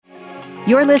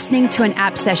You're listening to an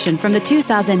app session from the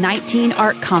 2019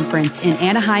 ARC Conference in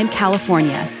Anaheim,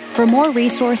 California. For more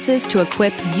resources to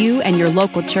equip you and your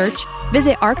local church,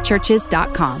 visit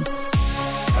arcchurches.com.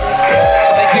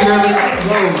 Thank you, Gerlin.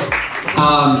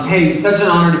 Hello. Hey, such an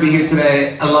honor to be here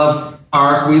today. I love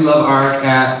ARC. We love ARC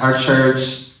at our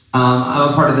church. I'm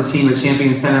a part of the team at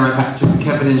Champion Center. My pastor,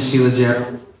 Kevin and Sheila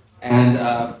Gerald. And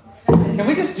can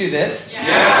we just do this?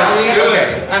 Yeah.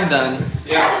 Okay, I'm done.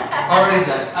 Yeah. Already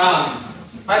done.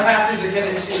 My pastors are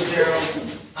Kevin and Sheila Gerald.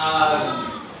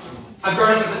 I've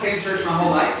grown up at the same church my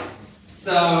whole life.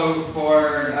 So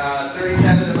for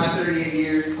 37 of my 38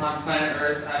 years on planet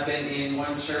Earth, I've been in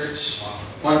one church,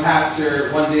 one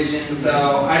pastor, one vision.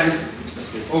 So I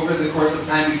just, over the course of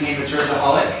time, became a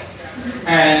churchaholic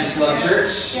and just love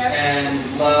church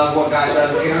and love what God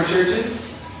does in our churches.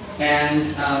 And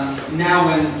now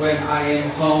when I am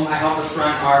home, I help us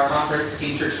run our conference,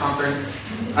 Team Church Conference.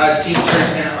 Team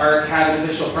Church and ARC have an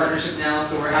official partnership now,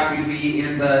 so we're happy to be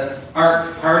in the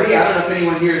ARC party. I don't know if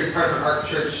anyone here is part of an ARC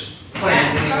church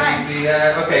plan.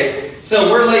 Okay, so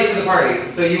we're late to the party,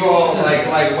 so you all like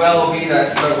well beat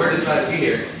us, but we're just glad to be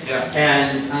here. Yeah.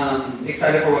 And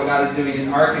excited for what God is doing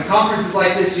in ARC. And conferences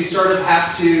like this, you sort of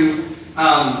have to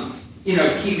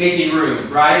keep making room,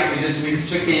 right? We just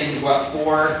took in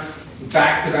 4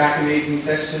 back-to-back amazing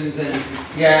sessions, and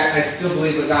I still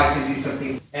believe that God can do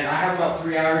something. And I have about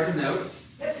 3 hours of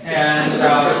notes and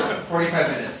about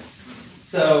 45 minutes.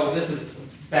 So this is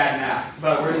bad math,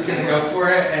 but we're just going to go for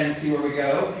it and see where we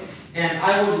go. And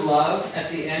I would love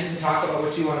at the end to talk about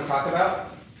what you want to talk about.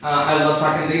 I love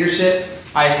talking leadership.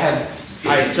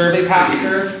 I serve a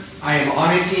pastor. I am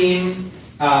on a team.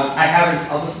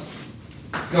 I'll just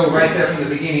go right there from the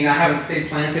beginning. I haven't stayed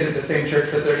planted at the same church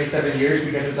for 37 years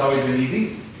because it's always been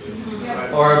easy,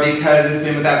 or because it's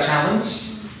been without challenge.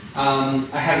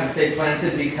 I haven't stayed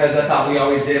planted because I thought we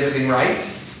always did everything right.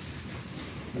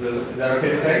 Is that okay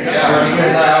to say? Yeah. Or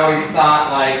because I always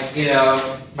thought,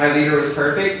 my leader was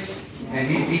perfect, and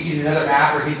he's teaching another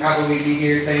app, or he'd probably be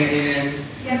here saying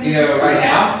amen, right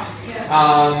now.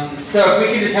 So if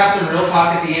we can just have some real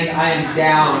talk at the end, I am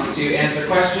down to answer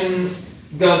questions.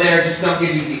 Go there, just don't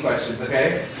give easy questions,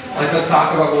 okay? Let's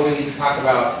talk about what we need to talk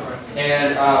about.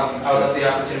 And I would love the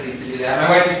opportunity to do that.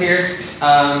 My wife is here.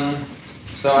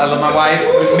 So I love my wife.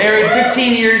 We married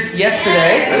 15 years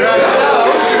yesterday. So,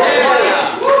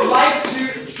 like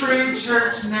true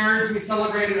church nerds, we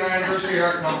celebrated our anniversary at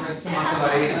ARC Conference. Come on,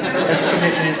 somebody. That's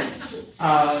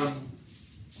commitment.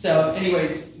 So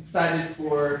anyways, excited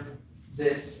for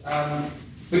this.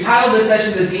 We titled this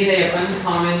session, The DNA of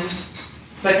Uncommon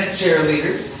Second Chair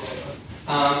Leaders.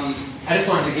 I just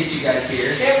wanted to get you guys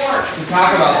here to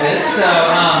talk about this. So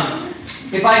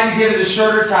if I could give it a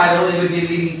shorter title, it would be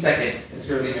Leading Second, as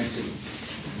Gerlin mentioned.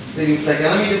 Leading Second.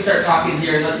 Let me just start talking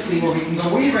here and let's see where we can go.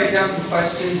 Will you write down some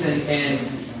questions and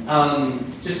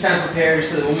just kind of prepare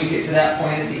so that when we get to that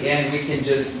point at the end, we can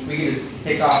just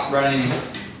take off running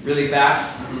really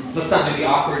fast. Let's not do the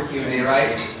awkward Q&A,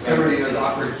 right? Everybody knows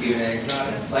awkward Q&A.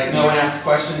 Like no one asks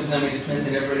questions and then we dismiss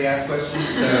it. Everybody asks questions.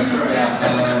 So,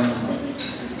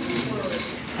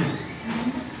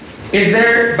 is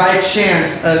there by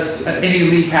chance any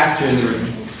lead pastor in the room?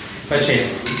 By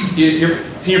chance, you're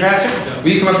senior pastor?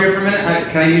 Will you come up here for a minute?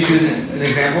 Can I use you as an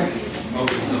example?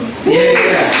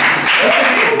 Yeah.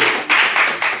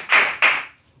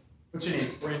 What's your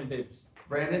name? Brandon Davis.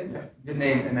 Brandon? Yes. Good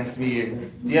name and nice to meet you.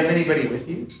 Do you have anybody with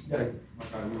you?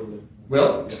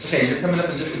 Will? Okay, you're coming up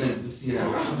in just a minute, just so you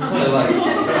know. So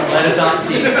let us off the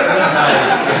team.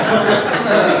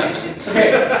 Okay,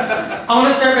 I want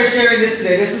to start by sharing this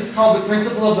today. This is called the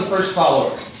principle of the first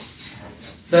follower.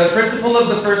 The principle of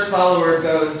the first follower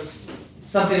goes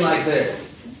something like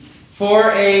this.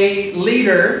 For a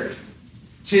leader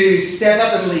to step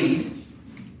up and lead,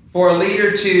 for a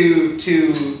leader to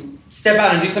step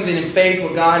out and do something in faith,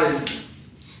 what God has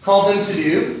called them to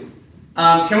do,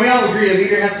 can we all agree a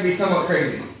leader has to be somewhat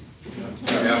crazy?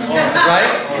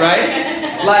 Yeah.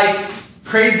 Right? Like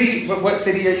crazy, what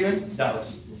city are you in?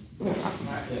 Dallas. Oh, awesome.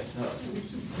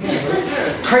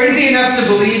 Crazy enough to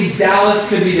believe Dallas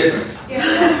could be different.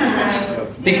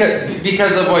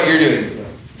 Because of what you're doing.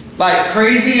 Like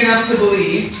crazy enough to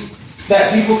believe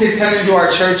that people could come into our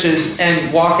churches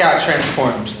and walk out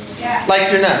transformed. Yeah.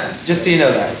 Like you're nuts, just so you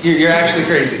know that. You're actually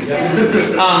crazy.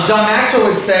 John Maxwell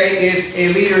would say if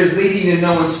a leader is leading and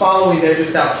no one's following, they're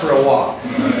just out for a walk.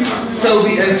 So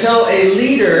until a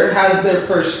leader has their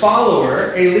first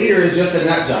follower, a leader is just a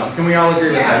nut job. Can we all agree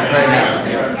with that right now?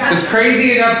 Yeah. Just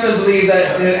crazy enough to believe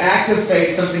that in an act of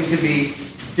faith something could be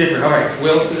different. All right,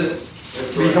 Will,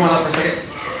 will you come on up for a second?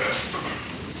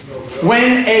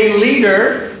 When a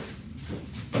leader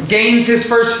gains his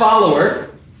first follower,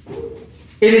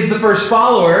 it is the first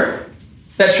follower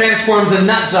that transforms a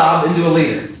nut job into a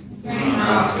leader.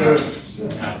 That's good.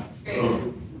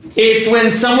 It's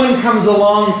when someone comes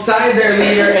alongside their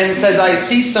leader and says, I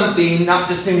see something, not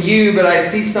just in you, but I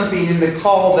see something in the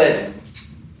call that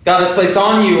God has placed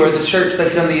on you, or the church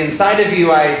that's on the inside of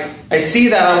you. I see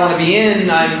that, I want to be in,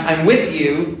 I'm with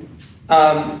you.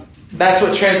 That's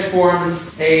what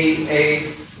transforms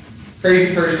a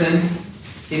crazy person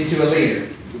into a leader.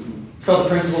 It's called the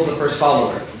principle of the first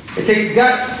follower. It takes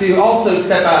guts to also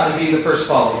step out and be the first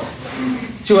follower.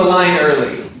 To align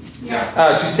early.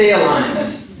 To stay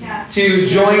aligned. To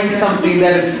join something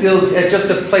that is still just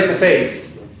a place of faith.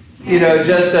 You know,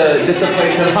 just a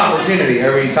place of opportunity.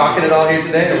 Are we talking at all here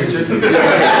today? Are we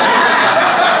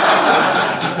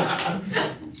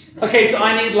Okay, so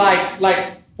I need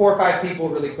like 4 or 5 people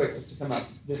really quick just to come up.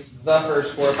 Just the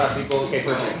first 4 or 5 people. Okay,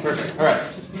 perfect. All right.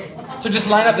 So just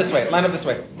line up this way.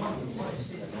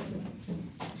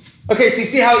 Okay, so you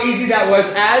see how easy that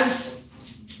was?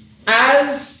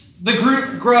 As the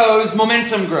group grows,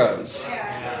 momentum grows.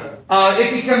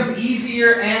 It becomes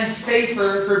easier and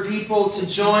safer for people to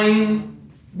join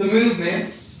the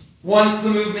movement once the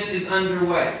movement is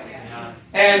underway.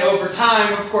 And over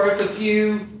time, of course, a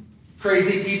few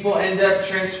crazy people end up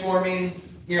transforming,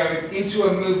 into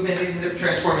a movement, end up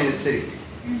transforming the city.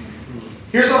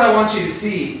 Here's what I want you to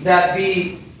see, that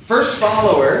the first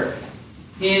follower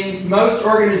in most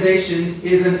organizations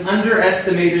is an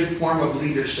underestimated form of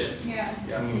leadership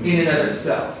in and of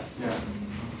itself.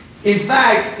 In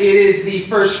fact, it is the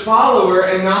first follower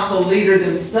and not the leader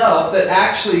themselves that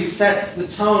actually sets the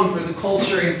tone for the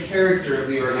culture and character of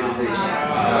the organization.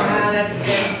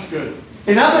 That's good.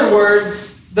 In other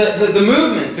words, the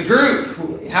movement, the group,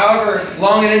 however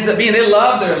long it ends up being, they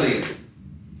love their leader.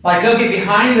 Like, they'll get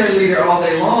behind their leader all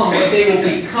day long, but they will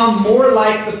become more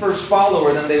like the first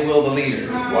follower than they will the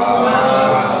leader.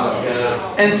 Wow. That's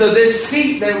good. And so this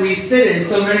seat that we sit in,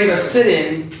 so many of us sit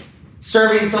in,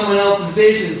 serving someone else's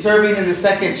vision, serving in the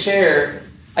second chair,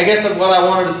 I guess what I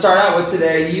wanted to start out with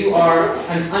today, you are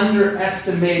an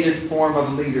underestimated form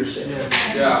of leadership in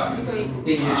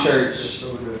your church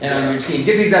and on your team.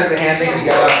 Give these guys a hand. Thank you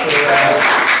guys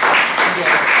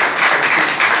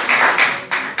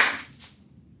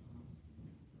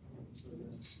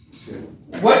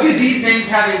for What do these names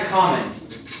have in common?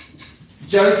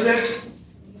 Joseph,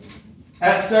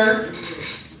 Esther,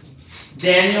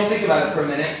 Daniel. Think about it for a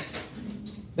minute.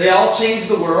 They all changed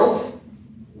the world,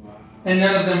 and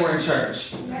none of them were in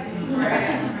charge.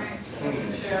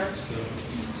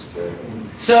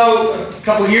 So, a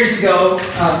couple years ago,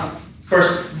 of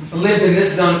course, lived in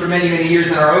this zone for many, many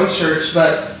years in our own church,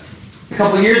 but a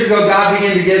couple years ago, God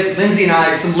began to give Lindsay and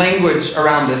I some language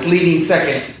around this, leading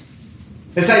second.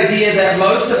 This idea that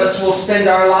most of us will spend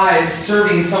our lives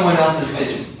serving someone else's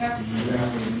vision.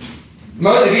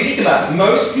 If you think about it,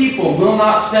 most people will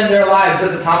not spend their lives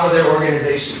at the top of their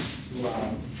organization.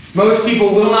 Most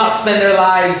people will not spend their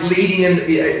lives leading in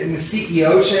the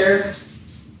CEO chair,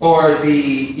 or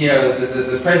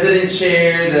the president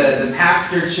chair, the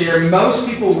pastor chair. Most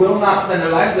people will not spend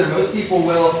their lives there. Most people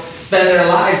will spend their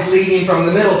lives leading from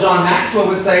the middle. John Maxwell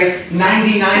would say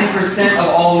 99% of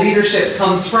all leadership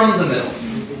comes from the middle.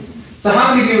 So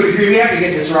how many of you would agree we have to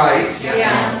get this right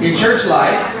in church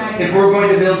life if we're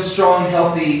going to build strong,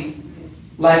 healthy,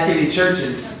 life-giving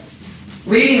churches?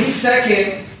 Leading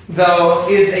second, though,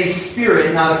 is a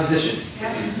spirit, not a position.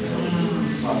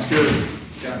 That's good.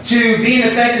 To be an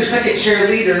effective second chair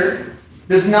leader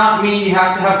does not mean you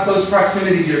have to have close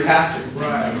proximity to your pastor.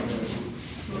 Right.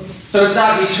 So it's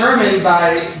not determined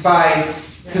by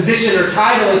position or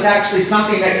title. It's actually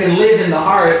something that can live in the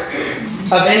heart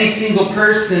of any single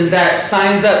person that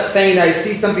signs up saying, I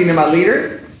see something in my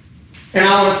leader, and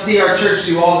I want to see our church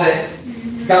do all that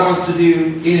God wants to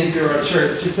do in and through our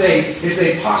church. It's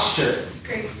a posture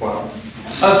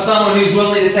of someone who's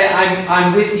willing to say,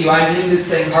 I'm with you. I'm in this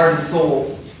thing, heart and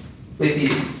soul, with you.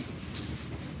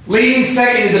 Leading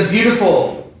second is a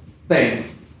beautiful thing.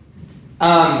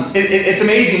 It's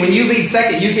amazing. When you lead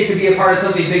second, you get to be a part of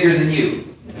something bigger than you.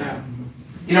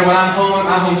 When I'm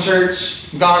home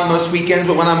church, gone most weekends,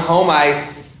 but when I'm home, I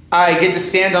get to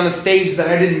stand on a stage that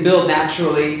I didn't build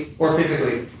naturally or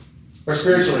physically or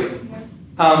spiritually.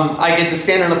 I get to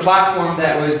stand on a platform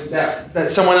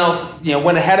that someone else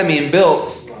went ahead of me and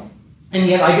built, and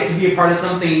yet I get to be a part of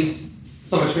something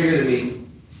so much bigger than me.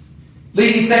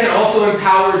 Leading second also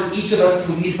empowers each of us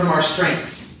to lead from our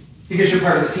strengths because you're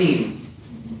part of the team.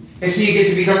 And so you get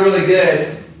to become really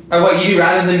good at what you do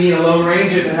rather than being a lone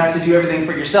ranger that has to do everything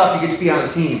for yourself. You get to be on a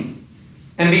team.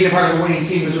 And being a part of a winning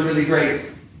team is a really great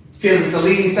feeling. So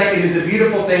leading second is a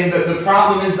beautiful thing, but the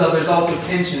problem is, though, there's also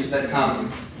tensions that come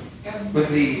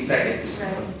with leading second.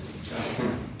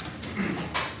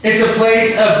 It's a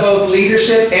place of both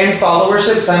leadership and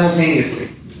followership simultaneously.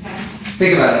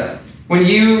 Think about it. When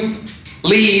you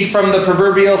lead from the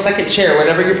proverbial second chair,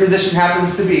 whatever your position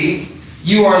happens to be,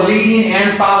 you are leading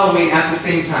and following at the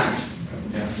same time.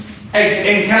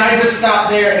 And can I just stop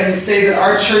there and say that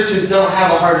our churches don't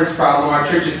have a harvest problem. Our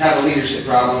churches have a leadership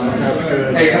problem,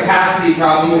 a capacity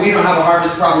problem, and we don't have a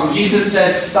harvest problem. Jesus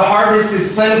said the harvest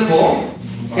is plentiful.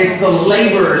 It's the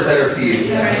laborers that are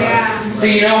few. So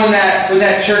you know when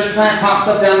that church plant pops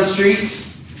up down the street,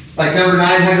 like number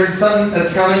 900 something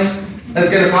that's coming, that's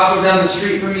going to pop up down the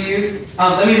street from you.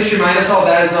 Let me just remind us all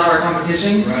that is not our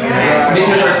competition.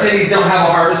 Because our cities don't have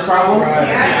a harvest problem.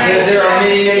 There are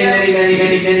many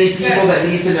people that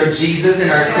need to know Jesus in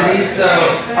our cities. So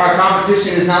our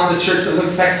competition is not the church that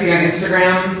looks sexy on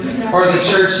Instagram or the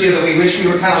church that we wish we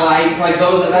were kind of like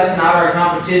those. That's not our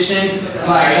competition.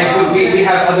 We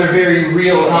have other very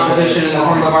real competition in the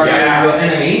form of our very real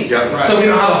enemy. So we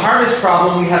don't have a harvest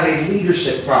problem. We have a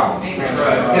leadership problem.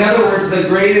 In other words, the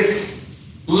greatest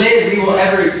lid we will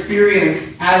ever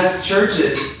experience as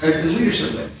churches is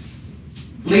leadership lids.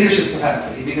 Leadership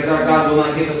capacity, because our God will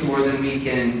not give us more than we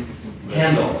can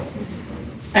handle.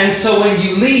 And so when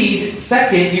you lead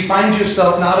second, you find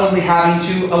yourself not only having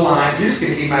to align, you're just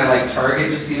going to be my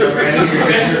target, just so you know, Brandon,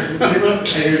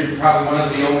 you're probably one of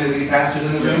the only lead pastors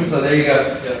in the room, so there you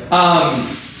go.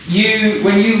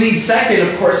 When you lead second,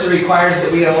 of course, it requires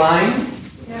that we align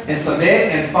and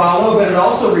submit and follow, but it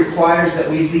also requires that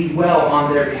we lead well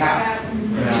on their behalf.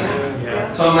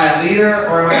 So am I a leader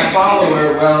or am I a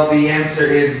follower? Well, the answer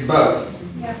is both.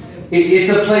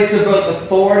 It's a place of both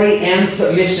authority and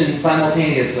submission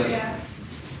simultaneously.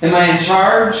 Am I in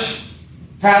charge,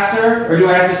 pastor, or do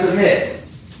I have to submit?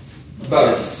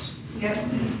 Both.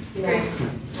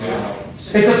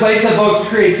 It's a place of both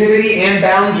creativity and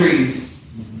boundaries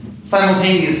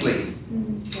simultaneously.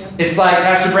 It's like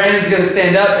Pastor Brandon's going to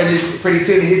stand up and pretty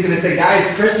soon he's going to say,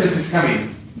 guys, Christmas is coming.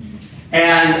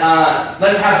 And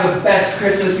let's have the best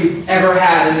Christmas we've ever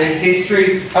had in the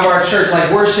history of our church. Like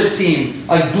worship team,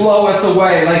 like blow us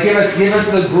away. Like give us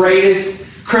the greatest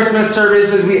Christmas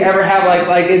services we ever have. Like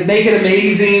make it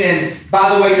amazing. And by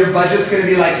the way, your budget's going to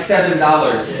be like $7.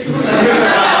 Because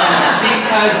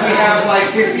we have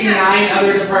like 59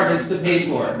 other departments to pay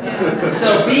for.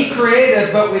 So be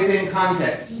creative, but within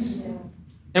context.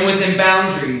 And within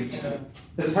boundaries,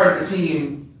 as part of the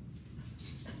team.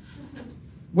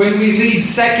 When we lead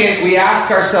second, we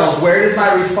ask ourselves, where does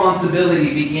my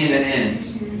responsibility begin and end?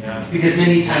 Because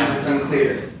many times it's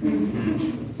unclear.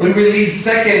 When we lead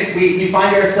second, we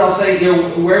find ourselves saying,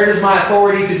 where does my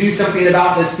authority to do something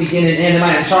about this begin and end? Am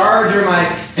I in charge or am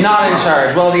I not in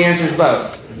charge? Well, the answer is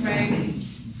both.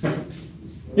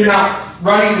 You're not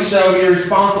running the show, you're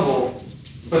responsible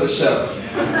for the show.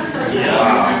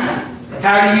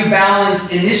 How do you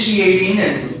balance initiating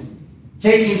and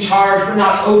taking charge, but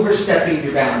not overstepping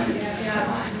your boundaries?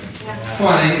 Come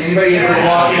on, anybody ever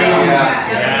walk into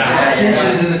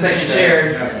tensions in the second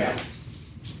chair?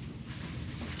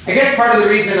 I guess part of the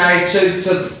reason I chose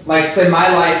to spend my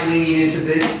life leaning into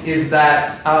this is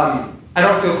that I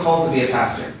don't feel called to be a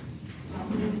pastor.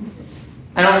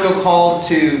 I don't feel called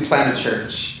to plant a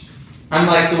church. I'm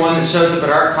like the one that shows up at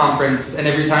our conference, and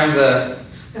every time the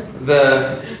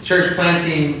church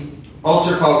planting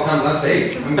altar call comes, I'm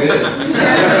safe. I'm good.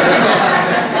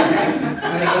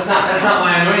 That's not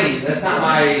my anointing. That's not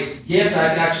my gift.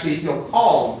 I actually feel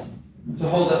called to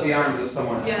hold up the arms of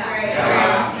someone else.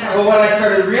 But what I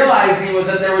started realizing was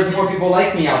that there was more people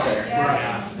like me out there.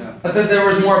 But that there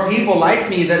was more people like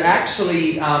me that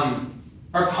actually are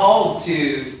called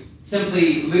to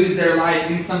simply lose their life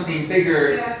in something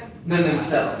bigger than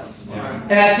themselves.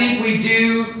 And I think we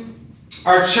do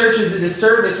our church is a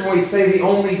disservice when we say the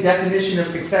only definition of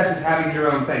success is having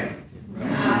your own thing.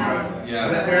 Is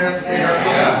that fair enough to say?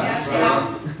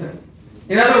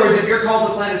 In other words, if you're called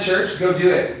to plant a church, go do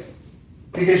it.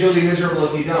 Because you'll be miserable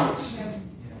if you don't.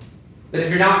 But if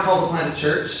you're not called to plant a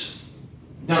church,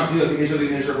 don't do it because you'll be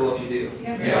miserable if you do.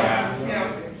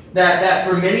 That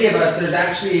for many of us, there's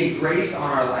actually a grace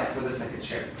on our life for the second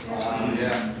chair.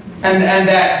 And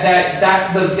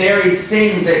that's the very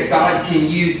thing that God can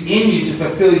use in you to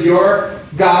fulfill your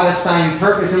God-assigned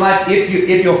purpose in life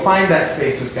if you'll find that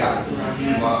space with God.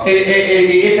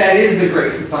 If that is the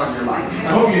grace that's on your life.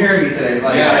 I hope you're hearing me today.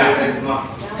 I'm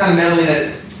kind of meddling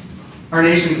it. our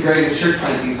nation's greatest church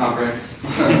planting conference.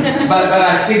 but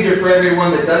I figure for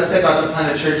everyone that does step out to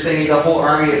plant a church, they need a whole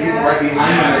army of people right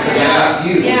behind them that's about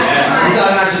you. And so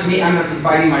I'm not just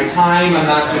biding my time. I'm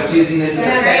not just using this as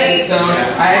a stepping stone.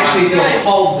 I actually feel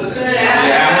called to this.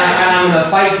 And I'm going to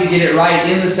fight to get it right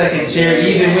in the second chair,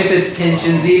 even with its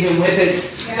tensions, even with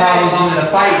its problems. I'm going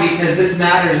to fight because this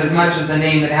matters as much as the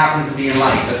name that happens to be in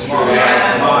life. That's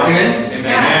Amen?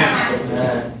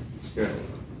 Amen. That's good.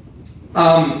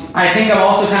 I think I'm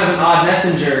also kind of an odd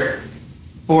messenger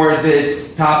for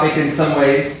this topic in some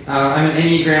ways. I'm an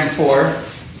Enneagram 4,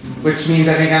 which means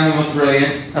I think I'm the most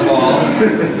brilliant of all.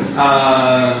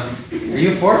 Are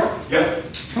you a 4? Yep.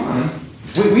 Come on.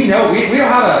 We know. We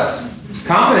don't have a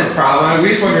confidence problem. We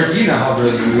just wonder if you know how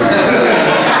brilliant you are.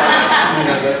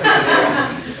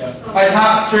 My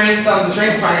top strengths on the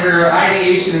Strengths Finder are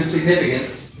ideation and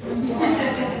significance.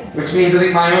 Which means I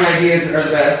think my own ideas are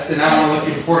the best, and I don't want to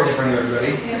look important in front of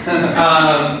everybody.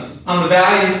 On the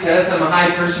values test, I'm a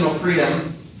high personal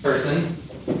freedom person.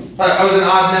 I was an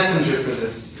odd messenger for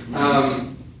this.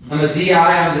 I'm a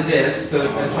DI on the disc, so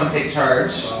I just want to take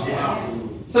charge.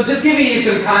 So just giving you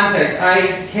some context,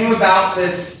 I came about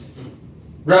this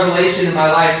revelation in my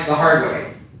life the hard way.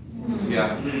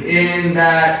 In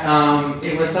that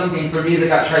it was something for me that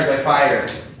got tried by fire.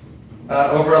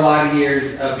 Over a lot of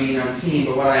years of being on team,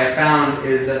 but what I have found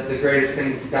is that the greatest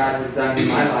things God has done in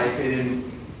my life, in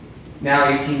now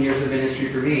 18 years of ministry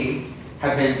for me,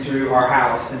 have been through our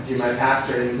house and through my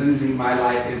pastor and losing my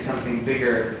life in something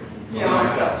bigger than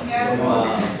myself.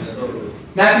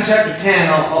 Matthew chapter 10,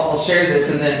 I'll share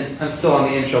this, and then I'm still on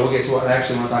the intro. We'll get to what I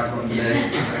actually want to talk about today.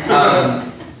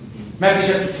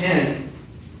 Matthew chapter 10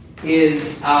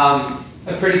 is a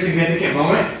pretty significant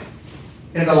moment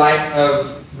in the life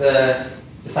of the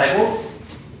disciples.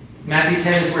 Matthew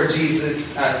 10 is where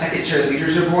Jesus' second chair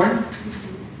leaders are born.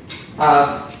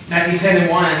 Matthew 10 and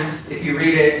 1, if you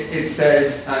read it, it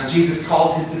says, Jesus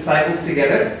called his disciples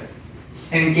together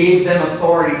and gave them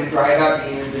authority to drive out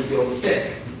demons and heal the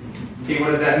sick. Okay,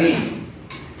 what does that mean?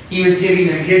 He was giving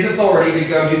them his authority to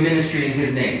go do ministry in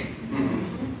his name.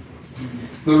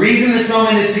 The reason this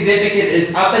moment is significant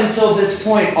is up until this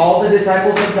point, all the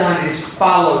disciples have done is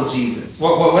follow Jesus.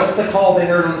 What's the call they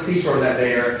heard on the seashore that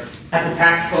day, or at the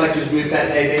tax collector's booth that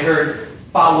day? They heard,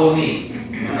 follow me.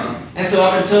 And so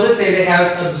up until this day, they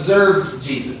have observed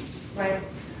Jesus. Right.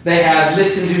 They had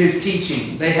listened to his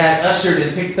teaching. They had ushered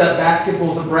and picked up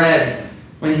basketfuls of bread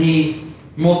when he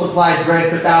multiplied bread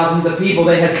for thousands of people.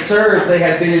 They had served. They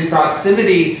had been in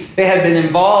proximity. They had been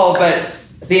involved. But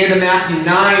at the end of Matthew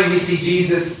 9, we see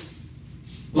Jesus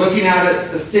looking out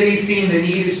at the city, seeing the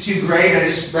need is too great. I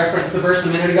just referenced the verse a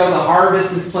minute ago. The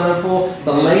harvest is plentiful.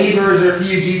 The laborers are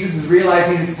few. Jesus is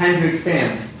realizing it's time to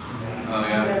expand.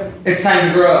 It's time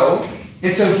to grow.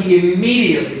 And so he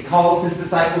immediately calls his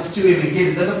disciples to him and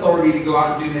gives them authority to go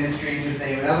out and do ministry in his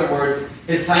name. In other words,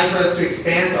 it's time for us to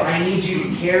expand, so I need you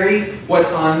to carry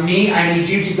what's on me. I need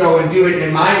you to go and do it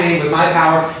in my name with my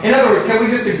power. In other words, can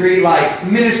we just agree, like,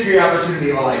 ministry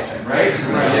opportunity of a lifetime, right?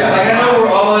 Yeah. Like, I know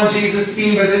we're all on Jesus'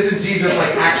 team, but this is Jesus'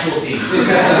 like actual team.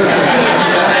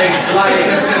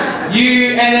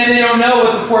 And then they don't know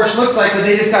what the Porsche looks like, but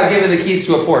they just got given the keys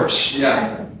to a Porsche.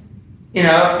 Yeah. You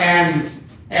know, and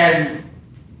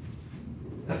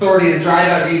authority to drive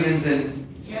out demons and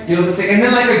heal the sick. And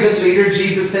then like a good leader,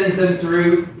 Jesus sends them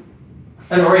through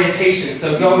an orientation.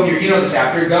 So go here, you know the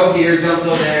chapter, go here, don't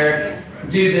go there,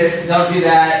 do this, don't do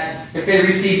that. If they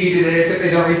receive you, do this. If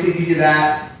they don't receive you, do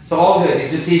that. So all good.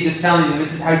 He's just telling them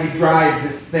this is how you drive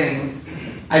this thing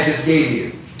I just gave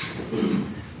you.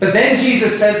 But then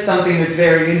Jesus says something that's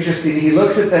very interesting. He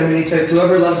looks at them and he says,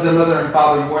 whoever loves their mother and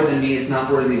father more than me is not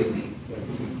worthy of me.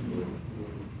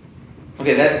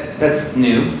 Okay, that's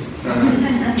new.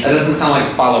 That doesn't sound like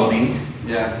follow me.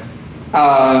 Yeah.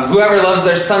 Whoever loves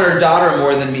their son or daughter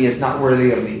more than me is not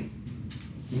worthy of me.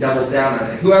 He doubles down on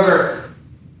it. Whoever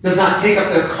does not take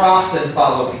up their cross and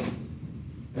follow me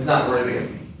is not worthy of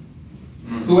me.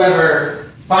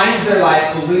 Whoever finds their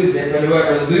life will lose it, but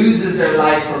whoever loses their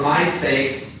life for my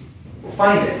sake will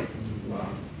find it. Wow.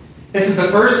 This is the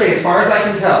first day, as far as I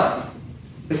can tell,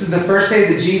 this is the first day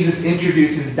that Jesus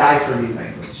introduces die for me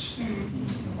language.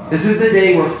 This is the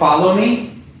day where follow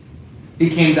me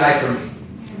became die for me.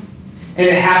 And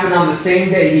it happened on the same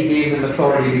day he gave them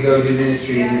authority to go do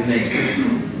ministry in his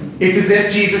name. It's as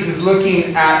if Jesus is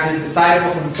looking at his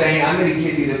disciples and saying, I'm going to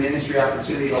give you the ministry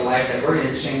opportunity of a life that we're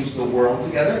going to change the world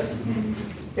together.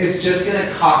 It's just going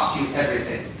to cost you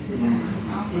everything.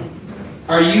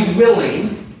 Are you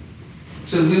willing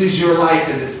to lose your life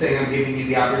in this thing I'm giving you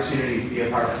the opportunity to be a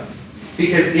part of?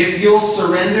 Because if you'll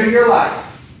surrender your life,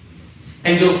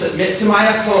 and you'll submit to my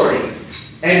authority,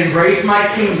 and embrace my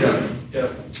kingdom.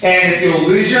 Yep. And if you'll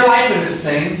lose your life in this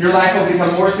thing, your life will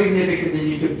become more significant than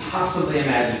you could possibly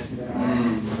imagine.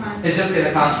 It's just going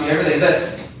to cost you everything.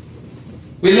 But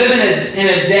we live in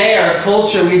a day, our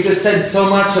culture, we've just said so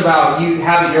much about you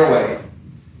have it your way.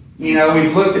 You know,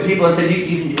 we've looked at people and said, you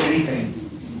can do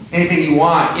anything you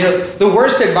want. You know, the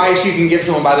worst advice you can give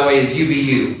someone, by the way, is you be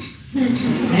you.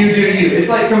 You do you. It's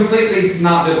like completely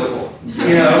not biblical.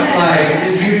 You know, like,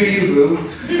 just you do you, boo.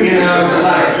 You know,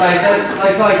 like that's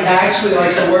like actually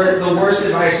like the worst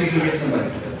advice you can give somebody.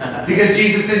 Because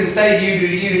Jesus didn't say you do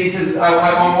you. He says,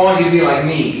 I want you to be like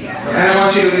me. And I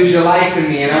want you to lose your life in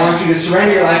me. And I want you to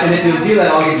surrender your life. And if you'll do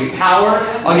that, I'll give you power.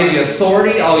 I'll give you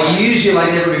authority. I'll use you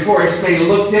like never before. It just may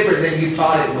look different than you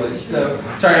thought it would. So,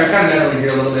 sorry, I'm kind of meddling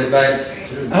here a little bit. But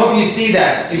I hope you see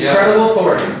that. Incredible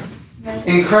authority.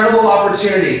 Incredible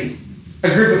opportunity. A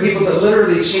group of people that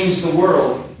literally changed the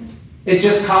world. It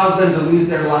just caused them to lose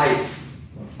their life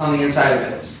on the inside of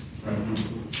it.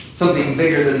 Something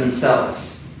bigger than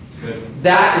themselves.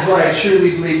 That is what I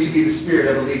truly believe to be the spirit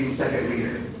of a leading second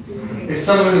leader. Is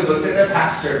someone who looks at their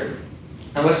pastor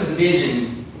and looks at the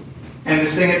vision and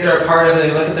this thing that they're a part of, and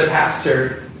they look at their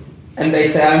pastor and they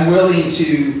say, I'm willing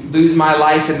to lose my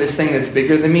life in this thing that's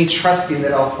bigger than me, trusting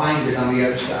that I'll find it on the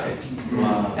other side.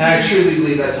 Wow. And I truly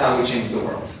believe that's how we change the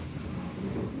world.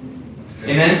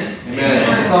 Amen? Amen.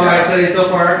 That's all right to tell you so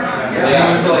far?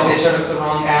 Yeah. I feel like they showed up the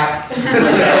wrong app. By the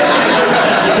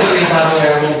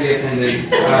way, I won't be offended.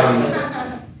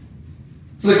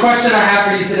 So the question I have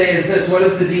for you today is this. What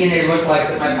does the DNA look like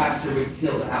that my pastor would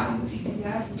kill to have on the team?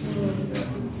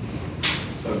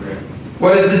 So great.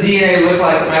 What does the DNA look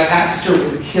like that my pastor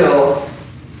would kill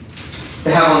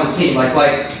to have on the team? Like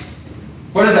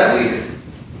what is that leader?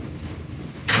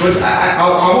 I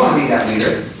want to be that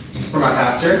leader for my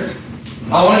pastor.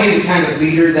 I want to be the kind of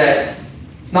leader that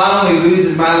not only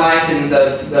loses my life in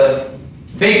the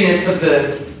bigness of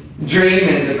the dream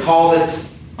and the call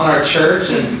that's on our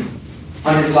church and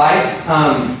on his life,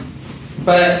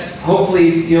 but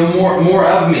hopefully, more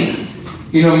of me.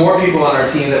 More people on our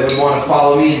team that would want to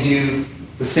follow me and do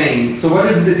the same. So what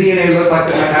does the DNA look like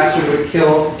that my pastor would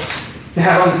kill to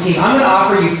have on the team? I'm going to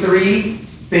offer you 3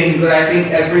 things that I think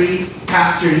every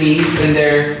pastor needs in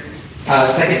their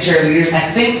second chair leaders. I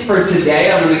think for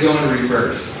today, I'm going to go in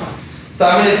reverse. So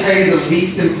I'm going to tell you the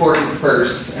least important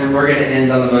first, and we're going to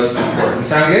end on the most important.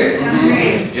 Sound good?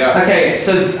 Mm-hmm. Yeah. Okay,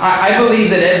 so I believe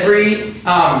that every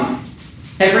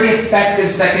effective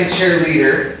second chair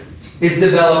leader is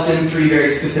developed in 3 very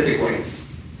specific ways.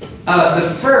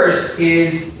 The first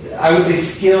is, I would say,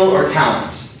 skill or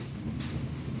talent.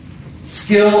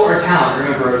 Skill or talent.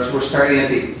 Remember, we're starting at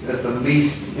the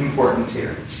least important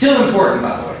here. It's still important,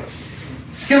 by the way.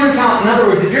 Skill and talent. In other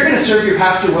words, if you're going to serve your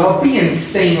pastor well, be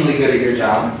insanely good at your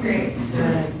job. That's great.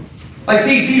 Mm-hmm. Like,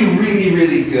 be really,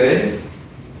 really good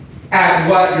at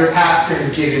what your pastor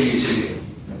has given you to do.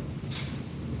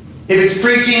 If it's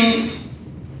preaching,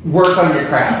 work on your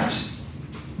craft,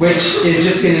 which is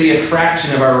just going to be a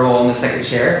fraction of our role in the second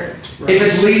chair. Right. If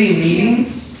it's leading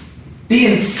meetings, be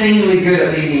insanely good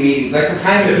at leading meetings, like the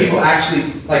kind that people actually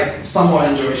somewhat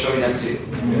enjoy showing up to.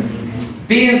 Mm-hmm.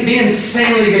 Be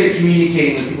insanely good at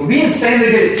communicating with people. Be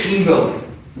insanely good at team building.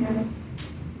 Yeah.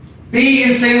 Be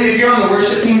insanely, if you're on the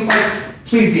worship team,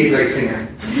 please be a great singer.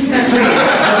 Please.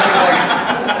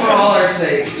 For all our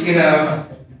sake,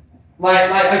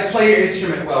 play your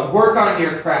instrument well. Work on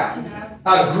your craft.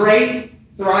 Great,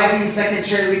 thriving second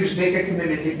chair leaders make a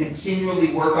commitment to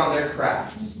continually work on their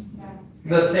crafts.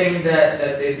 The thing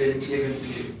that they've been given to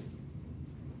do.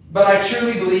 But I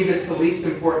truly believe it's the least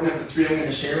important of the 3 I'm going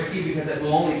to share with you because it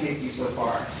will only take you so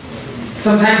far.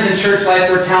 Sometimes in church life,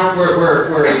 we're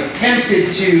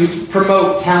tempted to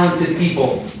promote talented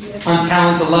people on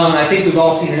talent alone. I think we've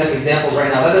all seen enough examples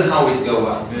right now. That doesn't always go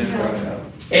well.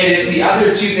 And if the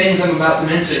other 2 things I'm about to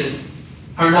mention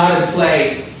are not in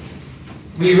play,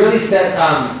 we really set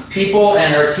people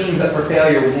and our teams up for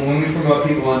failure when we promote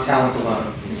people on talent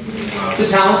alone. So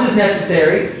talent is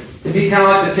necessary to be kind of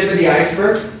like the tip of the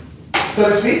iceberg, so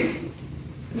to speak.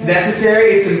 It's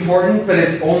necessary, it's important, but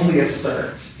it's only a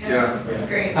start. Yeah, that's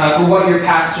great. For what your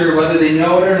pastor, whether they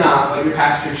know it or not, what your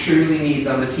pastor truly needs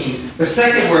on the team. The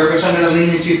second word, which I'm going to lean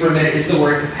into for a minute, is the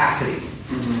word capacity.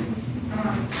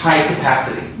 Mm-hmm. High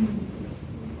capacity.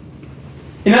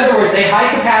 In other words, a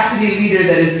high capacity leader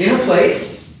that is in a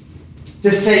place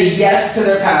to say yes to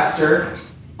their pastor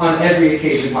on every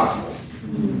occasion possible.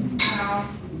 Wow.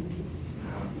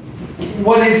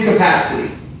 What is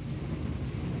capacity?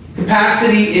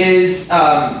 Capacity is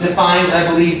defined, I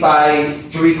believe, by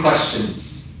 3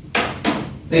 questions.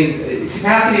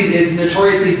 capacity is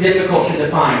notoriously difficult to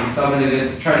define, so I'm going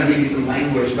to try to give you some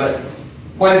language. But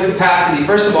what is capacity?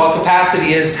 First of all,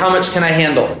 capacity is how much can I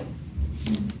handle?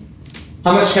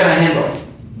 How much can I handle?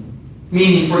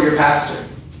 Meaning for your pastor.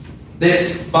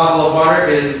 This bottle of water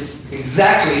is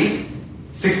exactly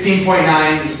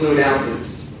 16.9 fluid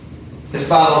ounces. This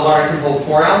bottle of water can hold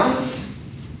 4 ounces.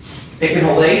 It can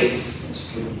hold 8.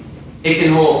 It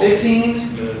can hold 15.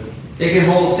 It can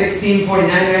hold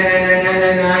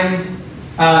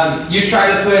 16.9999999. You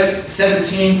try to put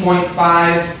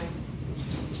 17.5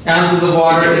 ounces of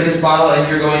water in this bottle and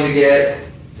you're going to get...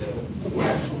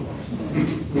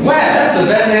 Wow, that's the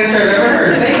best answer I've ever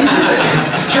heard. Thank you.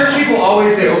 Church people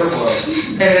always say overflow.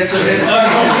 And it's funny to me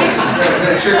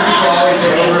that church people always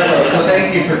say overflow. So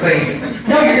thank you for saying it.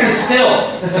 No, you're going to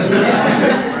spill.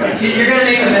 You're going to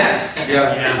make a mess. You're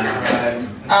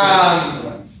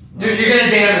going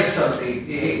to damage something.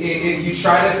 If you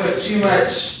try to put too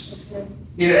much,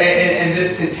 and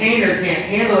this container can't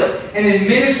handle it. And in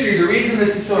ministry, the reason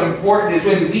this is so important is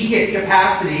when we hit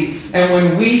capacity, and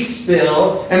when we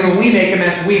spill, and when we make a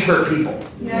mess, we hurt people.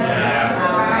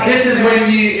 This is when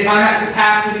if I'm at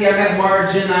capacity, I'm at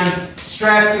margin, I'm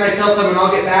stressed, and I tell someone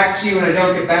I'll get back to you, and I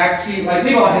don't get back to you. Like,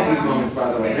 we've all hit these moments, by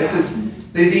the way. This is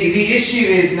the issue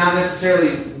is not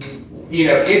necessarily,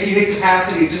 if you hit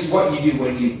capacity, it's just what you do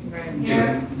when you do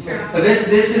it. Sure. But this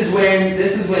is when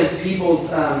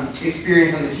people's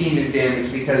experience on the team is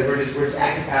damaged because we're just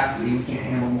at capacity. We can't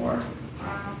handle more.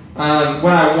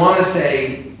 When I want to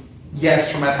say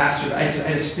yes for my pastor, I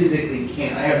just physically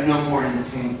can't. I have no more in the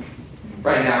tank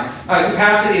right now.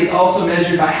 Capacity is also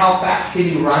measured by how fast can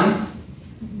you run.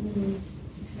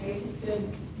 Okay, that's good.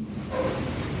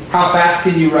 How fast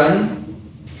can you run?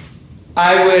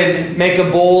 I would make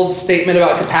a bold statement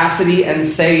about capacity and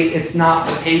say it's not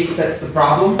the pace that's the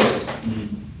problem.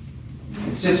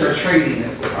 It's just our training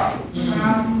that's the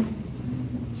problem.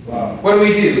 Wow. What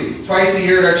do? Twice a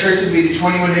year at our churches we do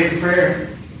 21 days of prayer.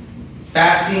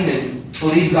 Fasting and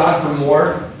believe God for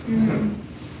more.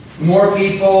 More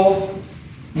people,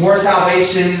 more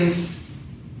salvations,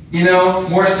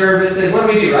 more services. What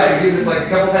do? Right? We do this like a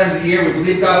couple times a year. We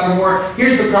believe God for more.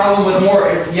 Here's the problem with more.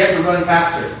 You have to run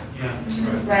faster.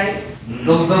 Right.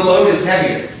 The load is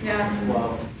heavier. Yeah.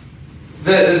 Wow.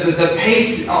 The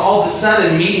pace, all of a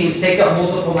sudden, meetings take up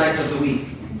multiple nights of the week.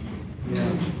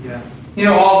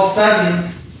 All of a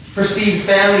sudden, perceived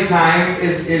family time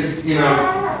is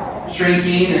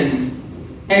shrinking,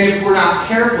 and if we're not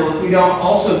careful, if we don't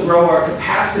also grow our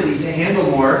capacity to handle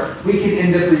more, we can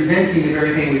end up resenting the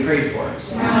very thing we prayed for.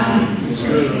 That's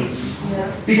good.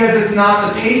 Because it's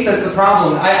not the pace that's the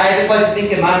problem. I just like to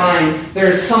think in my mind,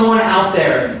 there's someone out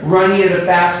there running at a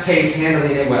fast pace,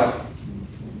 handling it well.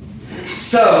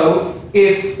 So,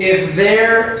 if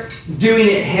they're doing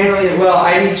it, handling it well,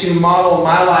 I need to model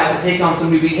my life and take on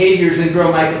some new behaviors and grow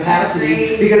my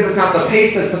capacity, because it's not the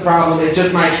pace that's the problem, it's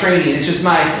just my training, it's just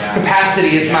my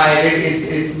capacity,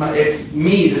 it's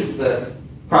me that's the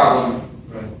problem.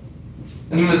 Right.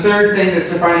 And then the third thing that's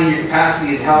defining your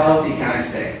capacity is how healthy can I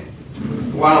stay?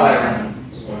 While I run.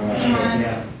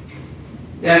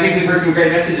 Yeah, I think we've heard some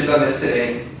great messages on this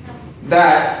today.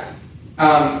 That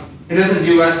it doesn't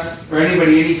do us or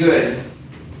anybody any good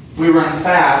if we run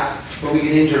fast, but we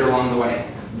get injured along the way.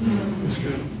 That's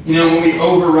good. When we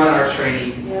overrun our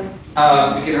training, we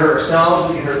can hurt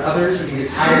ourselves, we can hurt others, we can get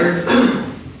tired,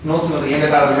 and ultimately end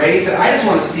up out of the race. And I just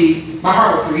want to see my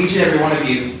heart for each and every one of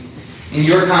you, in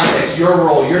your context, your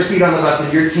role, your seat on the bus,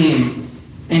 and your team.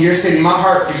 And you're saying, my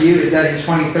heart for you is that in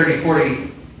 20, 30,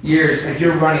 40 years, that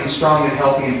you're running strong and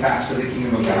healthy and fast for the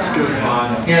kingdom of God. That's good.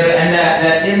 And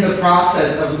that in the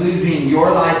process of losing your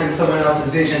life and someone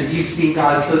else's vision, you've seen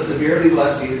God so severely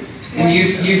bless you. And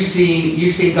you've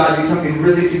seen God do something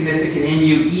really significant in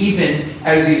you, even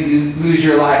as you lose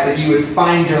your life, that you would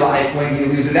find your life when you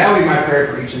lose it. That would be my prayer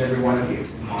for each and every one of you.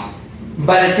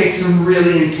 But it takes some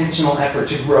really intentional effort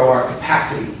to grow our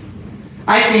capacity.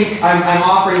 I think I'm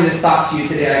offering this thought to you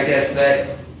today, I guess,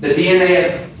 that the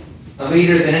DNA of a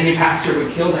leader that any pastor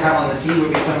would kill to have on the team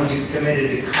would be someone who's committed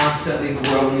to constantly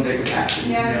growing their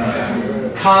capacity.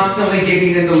 Constantly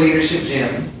getting in the leadership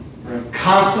gym.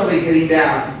 Constantly getting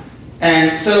down.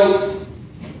 And so,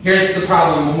 here's the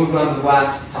problem. We'll move on to the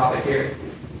last topic here.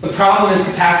 The problem is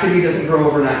capacity doesn't grow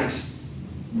overnight.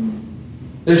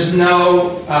 There's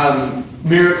no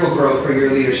miracle growth for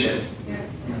your leadership.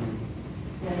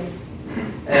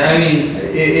 And I mean,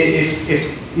 if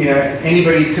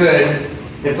anybody could,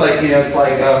 it's like you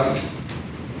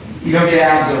don't get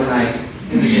abs overnight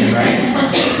in the gym, right?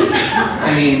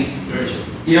 I mean,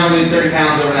 you don't lose 30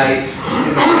 pounds overnight.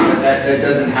 That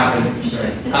doesn't happen.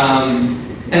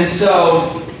 And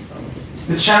so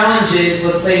The challenge is,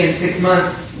 let's say in 6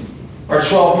 months or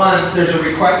 12 months, there's a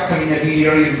request coming of you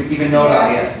don't even know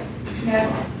about yet. Yeah.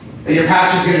 That your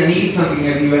pastor's going to need something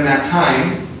of you in that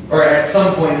time, or at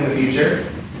some point in the future.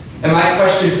 And my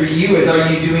question for you is,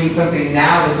 are you doing something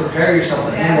now to prepare yourself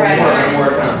to handle more when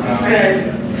more comes?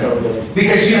 Good.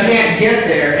 Because you can't get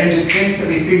there and just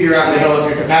instantly figure out and develop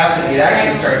your capacity. It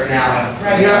actually starts now.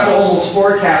 You have to almost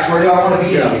forecast, where do I want to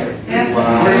be in a year?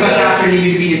 Where does my pastor need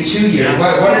me to be in 2 years?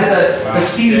 What is the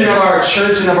season of our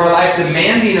church and of our life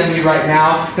demanding of me right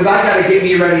now? Because I've got to get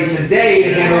me ready today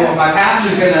to handle what my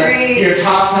pastor's going to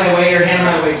toss my way or hand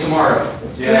my way tomorrow.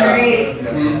 Great.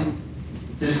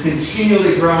 So just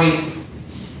continually growing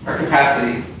our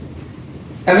capacity.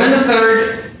 And then the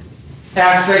third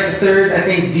aspect, the third, I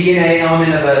think, DNA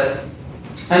element of an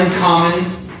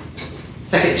uncommon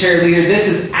second chair leader. This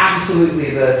is absolutely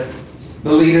the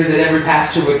leader that every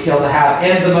pastor would kill to have.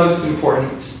 And the most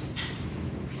important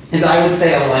is, I would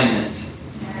say, alignment.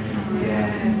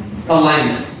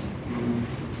 Alignment.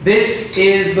 This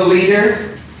is the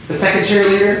leader, the second chair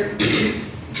leader,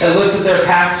 that looks at their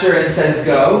pastor and says,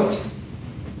 go.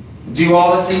 Do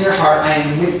all that's in your heart, I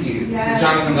am with you. This is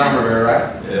Jonathan's armor bearer,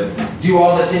 right? Yeah. Do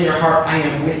all that's in your heart, I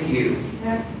am with you.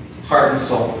 Yeah. Heart and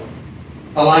soul.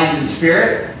 Aligned in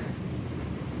spirit,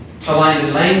 aligned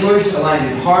in language, aligned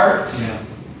in heart,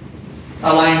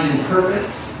 aligned in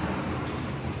purpose.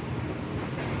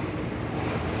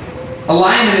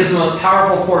 Alignment is the most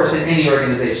powerful force in any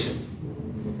organization.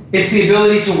 It's the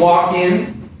ability to walk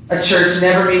in a church,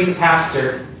 never meet the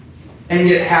pastor, and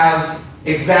yet have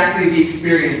exactly the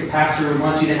experience the pastor would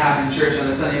want you to have in church on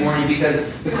a Sunday morning, because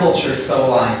the culture is so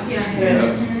aligned.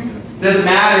 It doesn't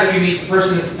matter if you meet the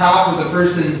person at the top or the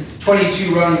person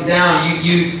 22 rungs down.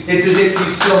 It's as if you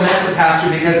still met the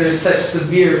pastor, because there's such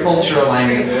severe cultural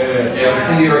alignment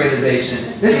in the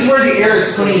organization. This is where the air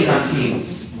is clean on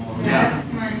teams.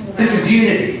 This is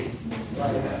unity.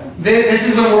 This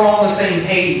is when we're all on the same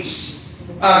page,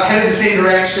 headed the same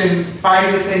direction,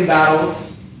 fighting the same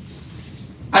battles.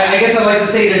 I guess I'd like to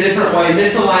say it a different way.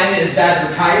 Misalignment is bad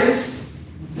for tires,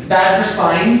 it's bad for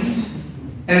spines,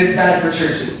 and it's bad for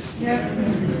churches.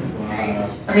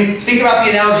 I mean, think about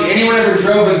the analogy. Anyone ever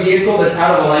drove a vehicle that's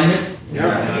out of alignment?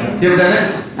 Yeah. You ever done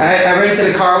it? I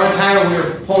rented a car one time when we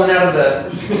were pulling out of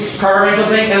the car rental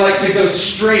thing, and like to go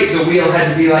straight, the wheel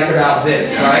had to be like about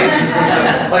this, right?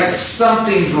 Like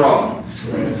something's wrong.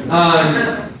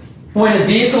 When a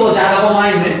vehicle is out of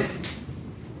alignment,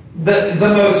 the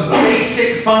most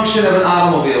basic function of an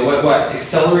automobile, what?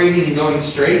 Accelerating and going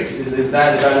straight? Is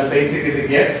that about as basic as it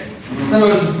gets? The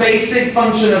most basic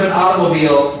function of an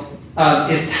automobile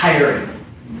is tiring.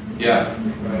 Yeah.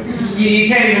 You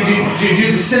can't even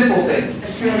do the simple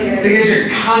things, because you're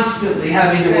constantly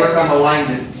having to work on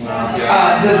alignment.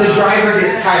 The driver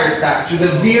gets tired faster.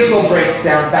 The vehicle breaks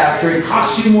down faster. It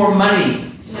costs you more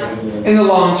money in the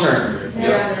long term.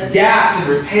 Gas and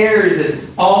repairs, and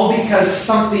all because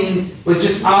something was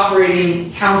just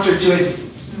operating counter to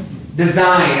its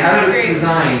design, out of its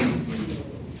design.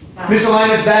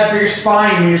 Misalignment's bad for your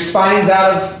spine. When your spine's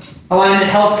out of alignment,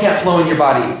 health can't flow in your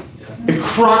body. If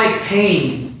chronic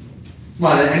pain, come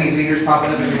on, any leaders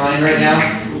popping up in your mind right now?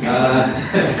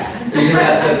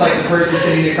 That's like the person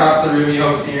sitting across the room you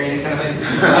don't see or any kind of thing.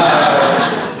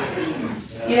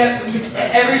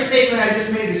 Every statement I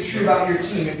just made is true about your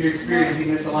team if you're experiencing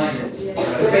misalignment.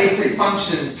 The basic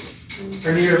functions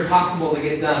are near impossible to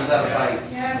get done without a fight.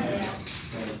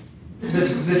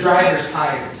 The driver's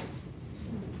tired.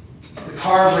 The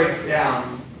car breaks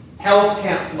down. Health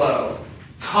can't flow.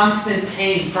 Constant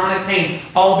pain, chronic pain,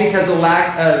 all because of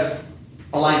lack of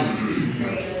alignment.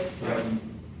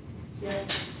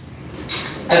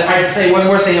 I'd say one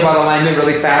more thing about alignment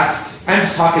really fast. I'm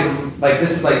just talking, like,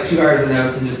 this is like 2 hours of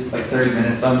notes in just like 30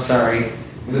 minutes. I'm sorry.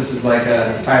 This is like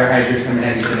a fire hydrant coming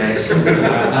at you today.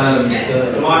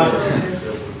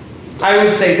 I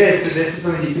would say this, and this is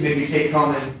something you can maybe take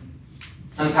home and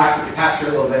unpack with your pastor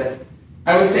a little bit.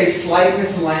 I would say slight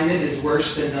misalignment is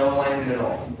worse than no alignment at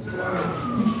all.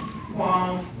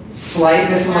 Wow. Slight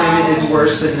misalignment is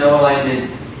worse than no alignment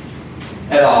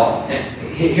at all. And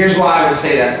here's why I would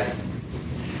say that.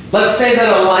 Let's say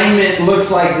that alignment looks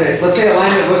like this. Let's say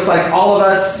alignment looks like all of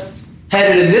us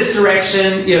headed in this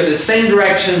direction, the same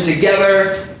direction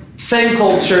together, same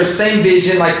culture, same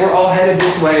vision, like we're all headed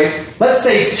this way. Let's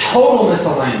say total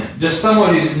misalignment, just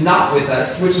someone who's not with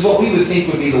us, which is what we would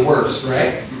think would be the worst,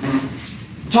 right?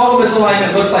 Total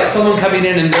misalignment looks like someone coming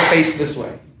in and they're faced this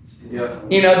way.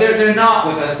 They're not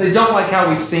with us. They don't like how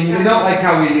we sing. They don't like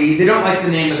how we lead. They don't like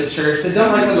the name of the church. They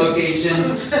don't like the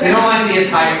location. They don't like the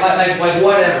attire. Like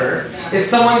whatever. If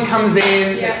someone comes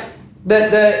in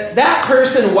that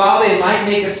person, while they might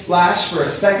make a splash for a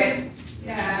second,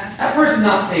 that person's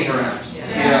not staying around.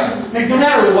 Yeah. Like, no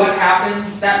matter what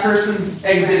happens, that person's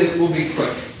exit will be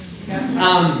quick.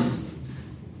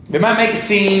 They might make a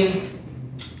scene,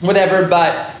 whatever,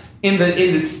 but in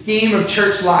the scheme of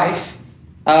church life,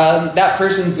 that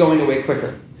person's going away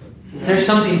quicker. There's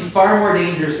something far more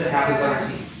dangerous that happens on our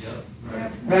teams.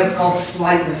 That's called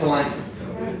slight misalignment.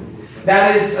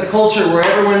 That is a culture where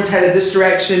everyone's headed this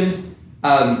direction,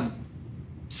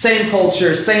 same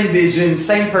culture, same vision,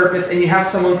 same purpose, and you have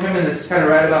someone come in that's kind of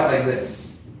right about like this.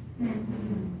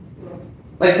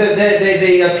 Like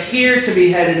they appear to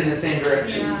be headed in the same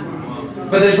direction,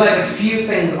 but there's like a few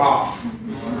things off.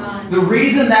 The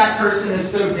reason that person is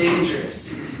so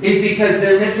dangerous is because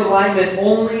their misalignment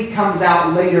only comes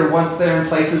out later once they're in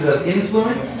places of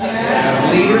influence,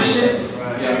 leadership,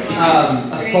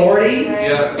 authority,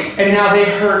 and now they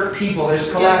hurt people. There's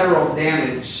collateral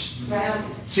damage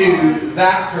to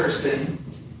that person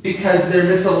because their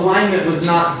misalignment was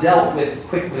not dealt with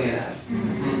quickly enough.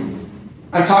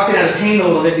 I'm talking out of pain a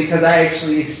little bit because I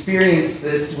actually experienced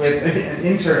this with an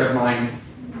intern of mine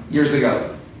years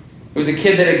ago. It was a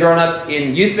kid that had grown up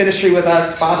in youth ministry with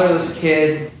us, fatherless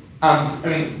kid.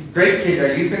 Great kid.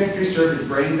 Our youth ministry served his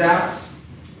brains out.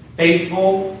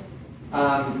 Faithful.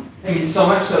 So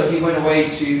much so he went away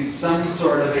to some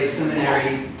sort of a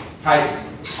seminary type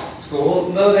school. A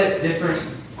little bit different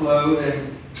flow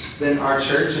than our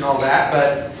church and all that.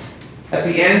 But at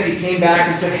the end he came back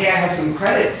and said, hey, I have some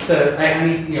credits I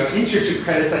need, internship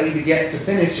credits I need to get to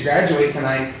finish to graduate. Can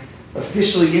I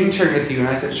officially intern with you? And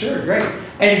I said, sure, great.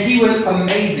 And he was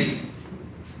amazing.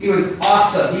 He was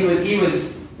awesome. He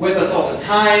was with us all the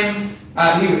time.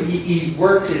 He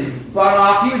worked his butt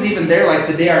off. He was even there like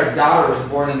the day our daughter was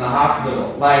born in the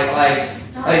hospital. Like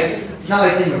not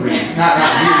like in the room. Not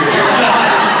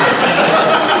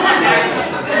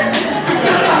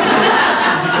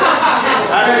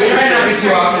it might not be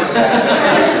too often.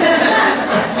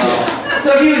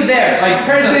 So he was there, like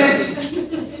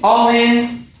present, all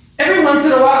in. Every once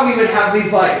in a while we would have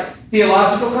these like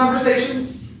theological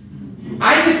conversations.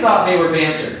 I just thought they were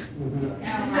banter.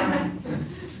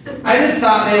 I just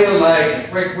thought they were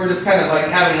like, we're just kind of like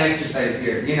having an exercise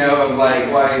here, of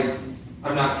like why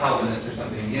I'm not Calvinist or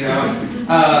something, and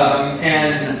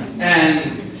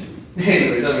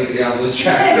anyways, I'm going to get on those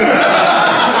tracks.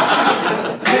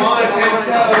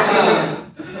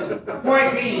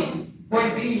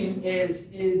 Point being is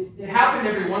it happened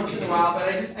every once in a while, but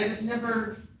I just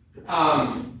never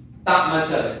thought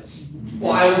much of it.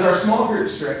 Well, I was our small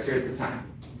groups director at the time.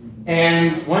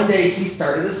 And one day he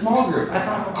started a small group. I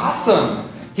thought, awesome.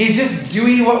 He's just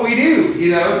doing what we do,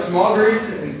 small groups.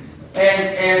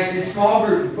 And this small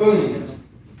group, boom.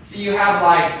 So you have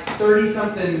like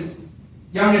 30-something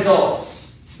young adults,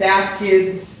 staff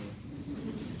kids,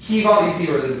 Keyval, you see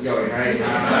where this is going, right?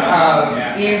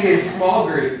 In his small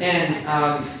group.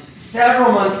 And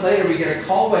several months later, we get a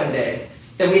call one day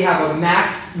that we have a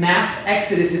mass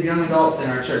exodus of young adults in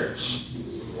our church.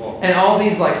 And all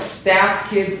these like staff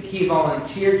kids, key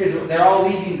volunteer kids, they're all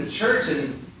leaving the church.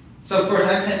 And so of course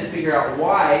I'm sent to figure out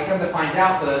why. I come to find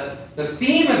out the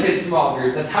theme of his small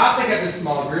group, the topic of his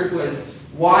small group was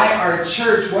why our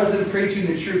church wasn't preaching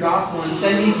the true gospel and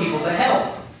sending people to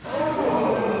hell.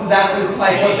 So that was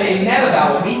like what they met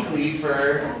about weekly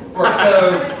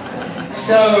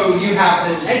so you have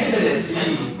this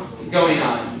exodus going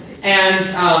on. And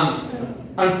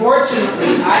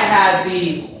unfortunately I had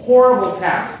the horrible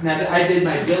task. Now, I did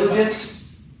my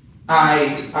diligence.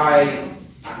 I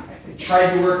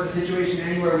tried to work the situation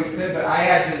anywhere we could, but I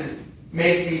had to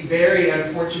make the very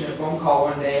unfortunate phone call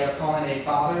one day of calling a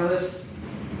fatherless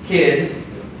kid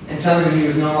and telling him he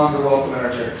was no longer welcome at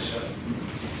our church.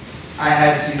 I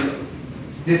had to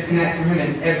disconnect from him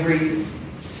in every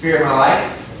sphere of my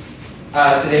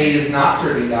life. Today he is not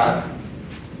serving God.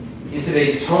 Today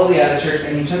he's totally out of church,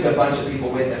 and he took a bunch of people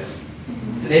with him.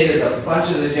 Today there's a bunch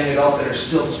of those young adults that are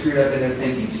still screwed up in their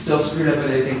thinking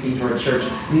toward church,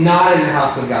 not in the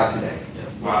house of God today.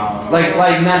 Wow. Like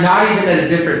not even at a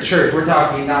different church. We're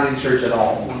talking not in church at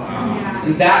all. Wow.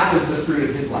 And that was the fruit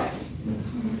of his life.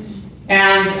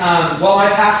 And while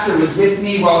my pastor was with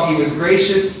me, while he was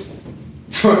gracious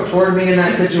toward me in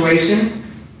that situation,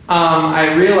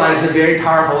 I realized a very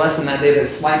powerful lesson that day that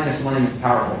slight misalignment is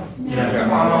powerful. Yeah.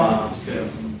 Wow. That's good.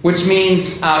 Which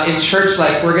means in church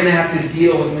life, we're going to have to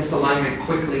deal with misalignment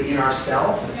quickly in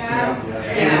ourselves and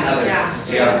in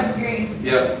others. Yeah. That's great.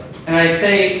 Yeah. And I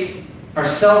say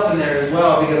ourselves in there as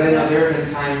well because I know there have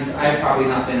been times I've probably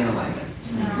not been in alignment.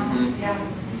 Yeah.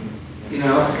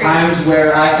 Times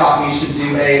where I thought we should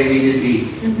do A and we did B.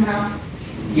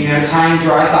 Times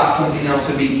where I thought something else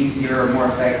would be easier or more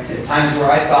effective. Times where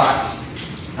I thought,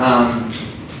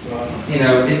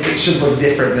 it should look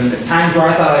different than this. Times where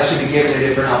I thought I should be given a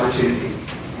different opportunity.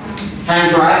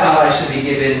 Times where I thought I should be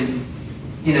given,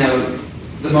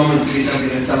 the moment to do something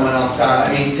that someone else got.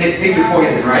 I mean, take your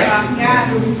poison, right?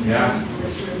 Yeah.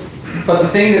 But the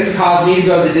thing that's caused me to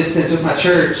go the distance with my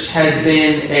church has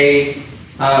been a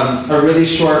really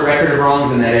short record of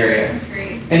wrongs in that area. That's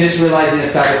great. And just realizing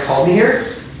if God has called me here,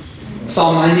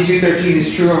 Psalm 92:13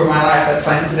 is true over my life. That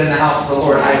planted in the house of the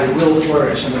Lord, I will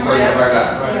flourish in the courts of our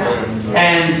God.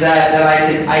 And that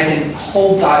I can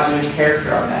hold God to His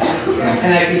character on that.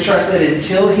 And I can trust that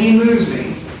until He moves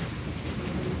me,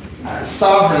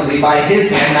 sovereignly by His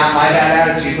hand, not my bad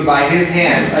attitude, but by His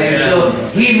hand, until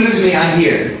He moves me, I'm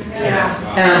here.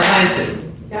 And I'm planted.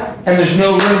 And there's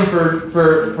no room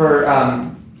for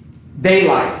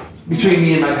daylight between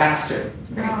me and my pastor.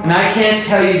 And I can't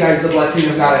tell you guys the blessing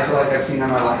of God I feel like I've seen in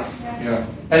my life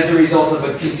as a result of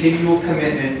a continual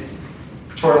commitment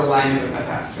toward alignment with my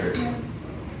pastor.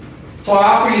 So I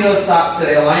offer you those thoughts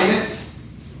today: alignment,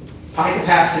 high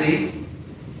capacity,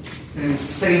 and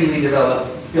insanely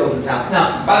developed skills and talents.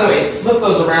 Now, by the way, flip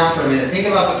those around for a minute. Think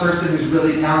about the person who's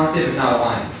really talented and not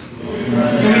aligned.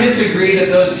 Can we just agree that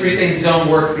those three things don't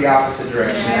work the opposite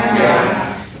direction?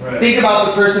 Think about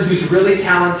the person who's really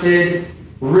talented,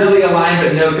 really aligned,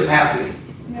 but no capacity.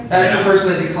 That's the person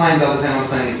that declines all the time on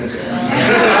Planning Center.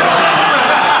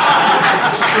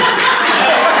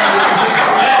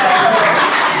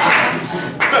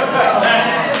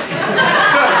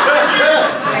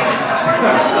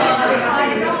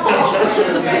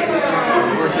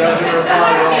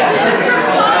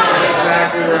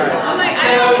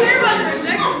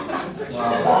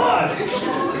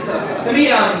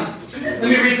 Let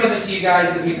me read something to you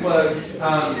guys as we close.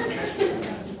 I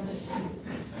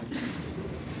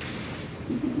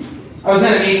was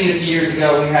at a meeting a few years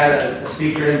ago. We had a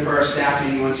speaker in for our staff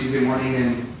meeting one Tuesday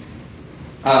morning,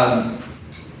 and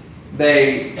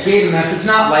they gave a message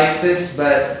not like this,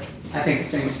 but I think the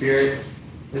same spirit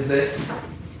as this.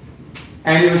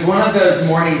 And it was one of those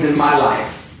mornings in my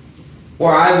life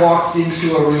where I walked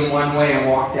into a room one way and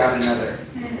walked out another.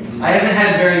 I haven't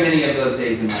had very many of those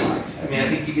days in my life. I mean, I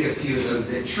think you get a few of those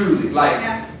days. Truly,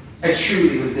 I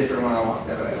truly was different when I walked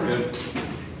out of that room.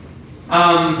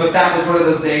 But that was one of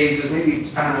those days. It was maybe,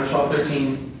 12,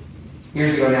 13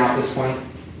 years ago now at this point.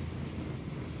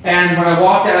 And when I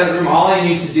walked out of the room, all I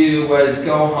knew to do was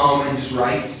go home and just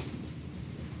write.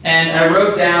 And I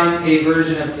wrote down a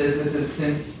version of this. This has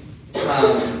since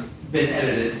been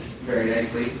edited very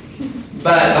nicely.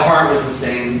 But the heart was the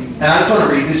same. And I just want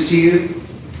to read this to you.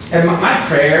 And my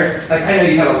prayer, I know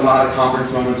you've had a lot of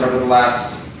conference moments over the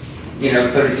last,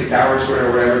 36 hours,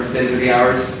 whatever it's been, 30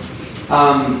 hours.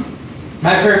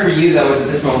 My prayer for you, though, is that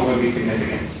this moment would be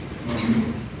significant.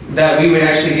 That we would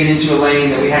actually get into a lane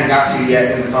that we hadn't got to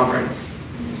yet in the conference.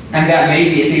 And that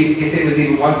maybe, if it was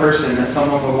even one person, that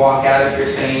someone would walk out of here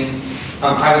saying,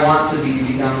 I want to be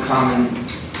the uncommon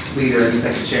leader in the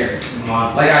second chair.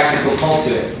 I actually feel called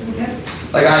to it.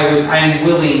 I am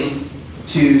willing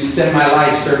to spend my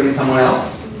life serving someone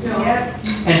else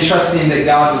and trusting that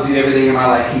God will do everything in my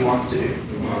life He wants to do.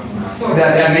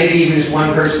 That maybe even just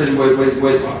one person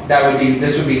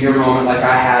this would be your moment like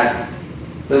I had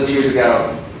those years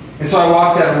ago. And so I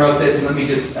walked out and wrote this, and let me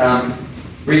just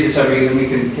read this over you, and then we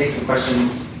can take some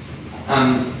questions.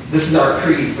 This is our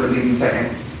creed for Leading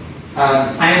Second.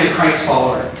 I am a Christ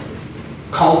follower,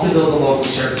 called to build a local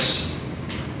church.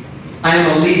 I am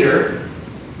a leader,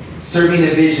 serving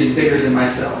a vision bigger than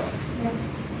myself.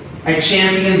 I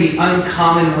champion the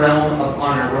uncommon realm of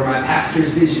honor where my pastor's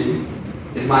vision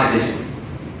is my vision.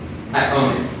 I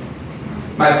own it.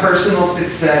 My personal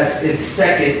success is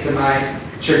second to my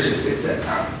church's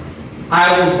success.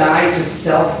 I will die to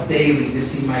self daily to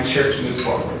see my church move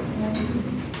forward.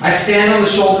 I stand on the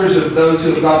shoulders of those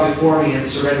who have gone before me and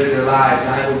surrendered their lives.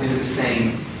 I will do the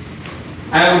same.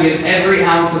 I will give every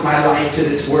ounce of my life to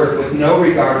this work with no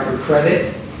regard for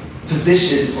credit,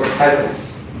 positions, or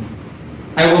titles.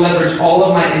 I will leverage all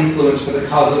of my influence for the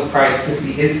cause of Christ to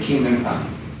see His kingdom come,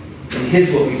 and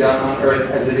His will be done on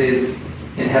earth as it is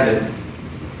in heaven.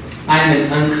 I am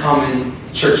an uncommon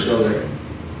church builder.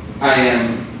 I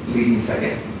am Leading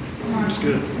Second. That's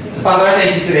good. So, Father, I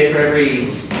thank You today for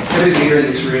every leader in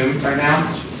this room right now.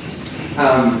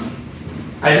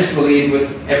 I just believe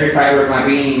with every fiber of my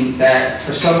being that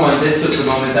for someone, this was the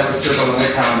moment that was circled on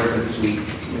their calendar for this week.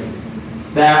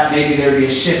 That maybe there would be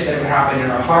a shift that would happen in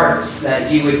our hearts,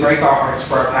 that You would break our hearts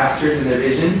for our pastors and their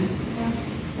vision,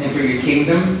 and for Your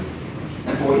kingdom,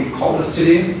 and for what You've called us to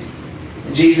do.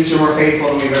 And Jesus, You're more faithful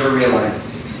than we've ever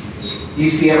realized. You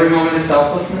see every moment of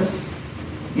selflessness.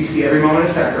 You see every moment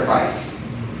of sacrifice.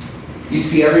 You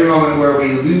see every moment where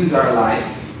we lose our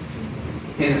life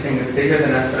in a thing that's bigger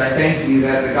than us. But I thank you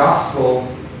that the gospel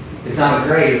is not a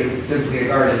grave, it's simply a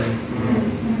garden.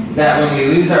 That when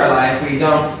we lose our life, we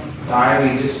don't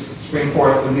die, we just spring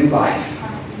forth a new life.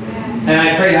 And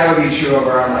I pray that would be true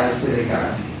over our lives today,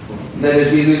 God. That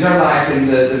as we lose our life in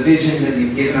the vision that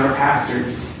you've given our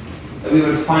pastors, that we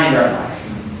would find our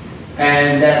life.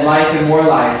 And that life and more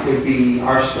life would be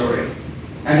our story.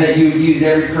 And that you would use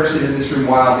every person in this room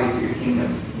wildly for your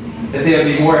kingdom. That they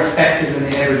would be more effective than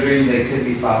they ever dreamed they could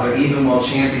be, Father, even while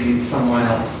championing someone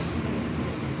else.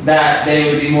 That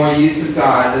they would be more used of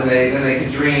God than they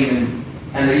could dream,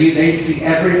 and that they'd see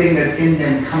everything that's in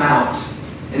them come out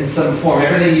in some form.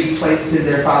 Everything you've placed in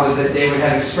their Father, that they would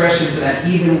have expression for that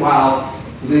even while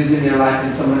losing their life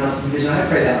in someone else's vision. I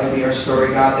pray that would be our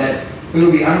story, God, that we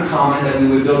would be uncommon, that we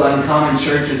would build uncommon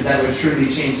churches that would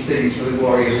truly change cities for the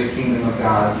glory of the kingdom of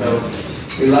God. So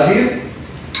we love you,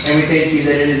 and we thank you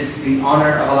that it is the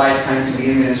honor of a lifetime to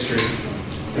be in ministry,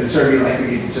 to serve you like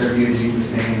we get to serve you in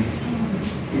Jesus' name.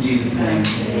 In Jesus' name.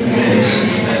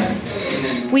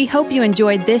 Amen. We hope you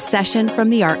enjoyed this session from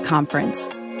the ARC Conference.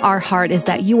 Our heart is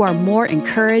that you are more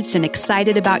encouraged and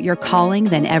excited about your calling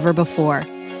than ever before.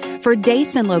 For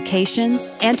dates and locations,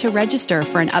 and to register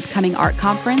for an upcoming ARC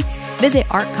Conference, visit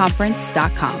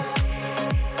arcconference.com.